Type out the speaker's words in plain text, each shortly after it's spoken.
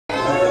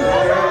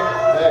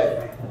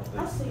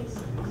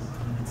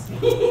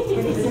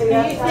Can you see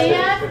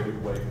us?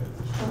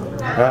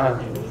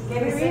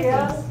 Can you see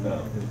us?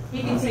 He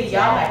can see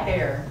y'all back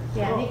there.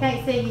 Yeah, he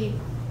can't see you.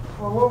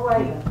 Well, we're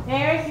waiting.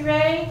 Eric, you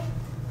ready?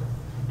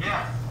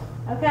 Yeah.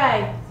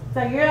 Okay, so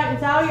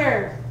it's all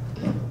yours.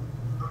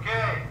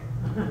 Okay.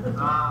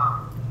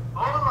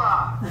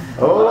 Hola.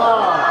 Hola!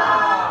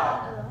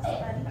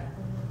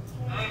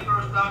 Hey,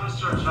 First Baptist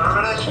Church.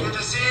 Hermitage, good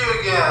to see you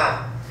again.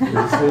 Good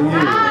to see you.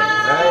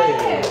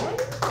 Hey!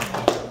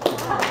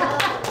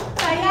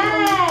 Say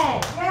hey!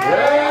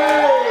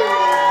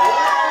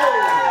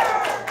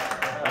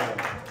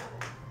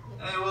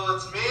 Hey, well,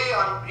 it's me.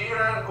 I'm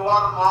here in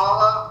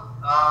Guatemala.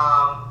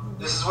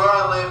 This is where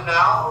I live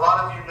now. A lot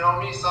of you know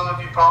me. Some of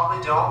you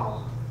probably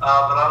don't.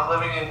 But I'm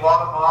living in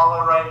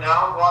Guatemala right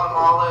now.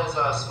 Guatemala is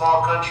a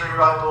small country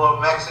right below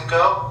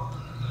Mexico.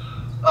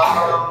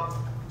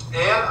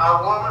 And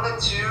I wanted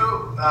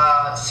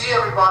to see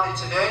everybody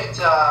today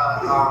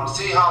to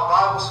see how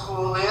Bible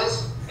school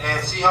is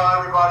and see how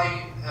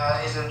everybody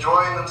is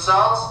enjoying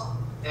themselves.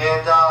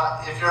 And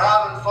if you're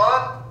having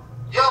fun,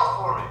 yell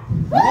for me.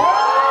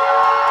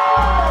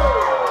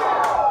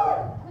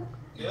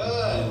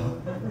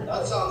 Good.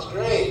 That sounds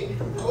great.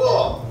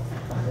 Cool.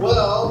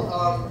 Well,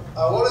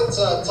 I wanted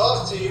to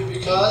talk to you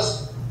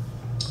because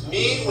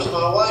me with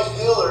my wife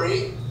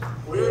Hillary,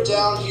 we're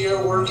down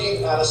here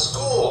working at a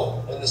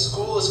school, and the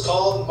school is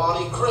called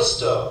Monte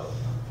Cristo.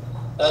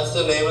 That's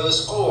the name of the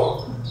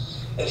school.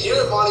 And here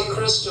at Monte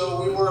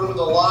Cristo, we work with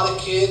a lot of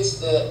kids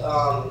that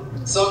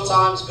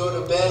sometimes go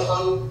to bed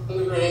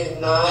hungry at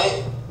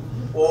night,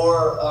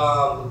 or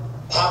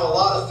have a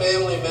lot of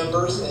family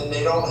members and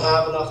they don't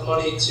have enough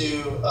money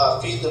to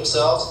feed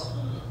themselves,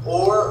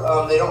 or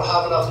they don't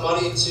have enough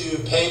money to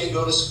pay to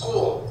go to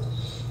school.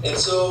 And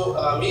so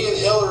me and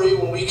Hillary,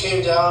 when we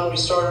came down, we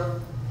started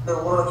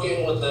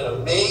working with an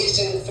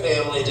amazing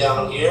family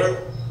down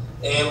here,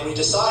 and we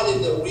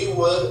decided that we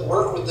would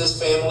work with this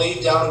family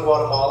down in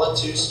Guatemala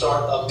to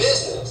start a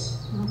business.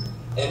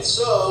 And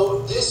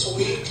so this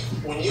week,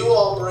 when you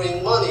all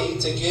bring money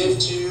to give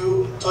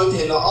to put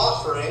in the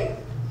offering,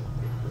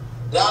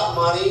 that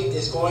money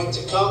is going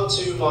to come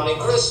to Monte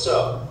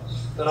Cristo.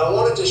 And I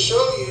wanted to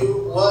show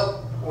you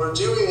what we're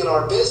doing in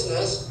our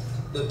business.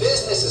 The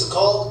business is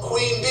called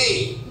Queen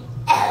Bee,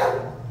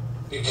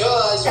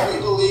 because we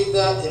believe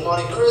that in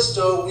Monte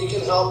Cristo we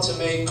can help to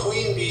make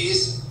queen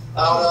bees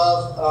out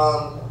of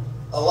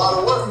a lot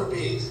of worker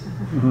bees,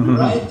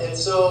 right? And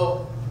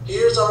so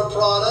here's our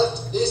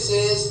product. This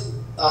is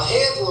a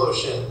hand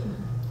lotion.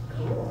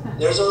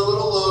 There's our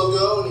little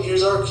logo, and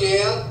here's our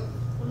can.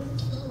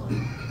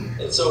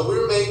 And so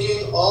we're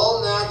making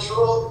all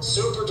natural,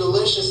 super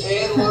delicious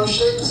hand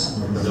lotions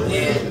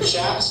and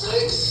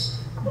chapsticks.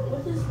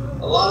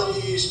 A lot of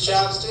you use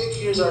chapstick.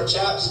 Here's our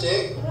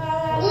chapstick.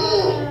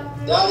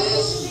 That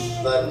is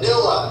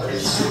vanilla.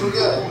 It's super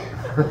good.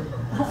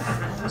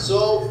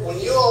 So when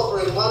you all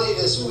bring money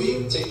this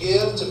week to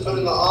give, to put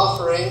in the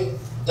offering,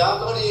 that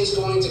money is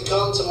going to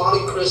come to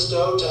Monte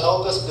Cristo to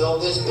help us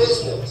build this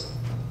business.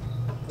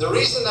 The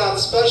reason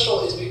that's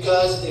special is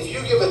because if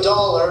you give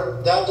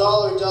 $1, that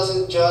dollar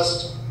doesn't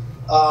just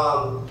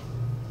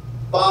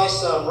buy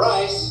some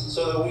rice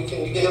so that we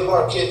can give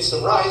our kids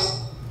some rice.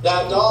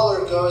 That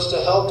dollar goes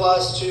to help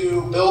us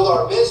to build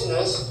our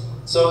business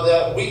so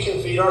that we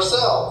can feed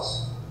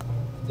ourselves.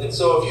 And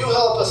so if you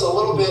help us a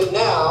little bit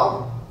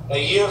now, a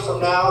year from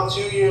now,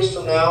 2 years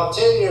from now,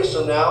 10 years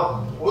from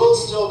now, we'll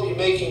still be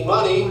making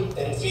money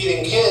and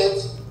feeding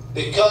kids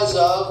because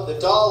of the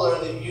dollar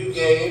that you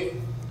gave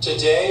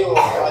today or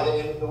by the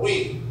end of the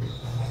week.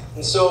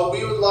 And so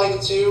we would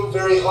like to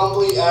very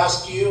humbly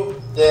ask you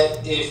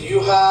that if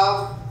you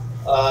have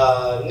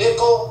a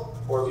nickel,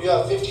 or if you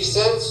have 50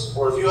 cents,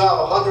 or if you have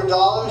 $100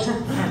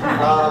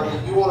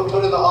 that you want to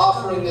put in the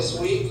offering this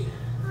week,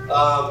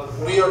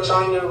 we are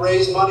trying to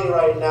raise money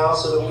right now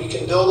so that we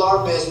can build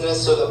our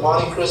business so that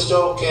Monte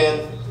Cristo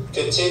can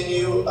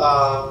continue.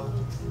 There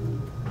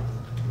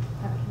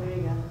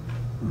you go.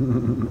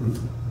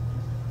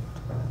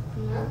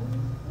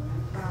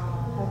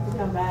 Have to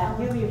come back.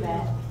 He'll be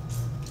back.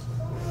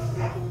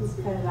 Just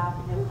cut it off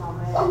and he'll come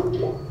back.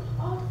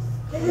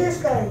 Look at this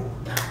thing.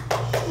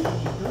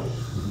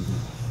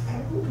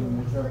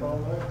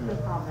 He'll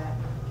come back.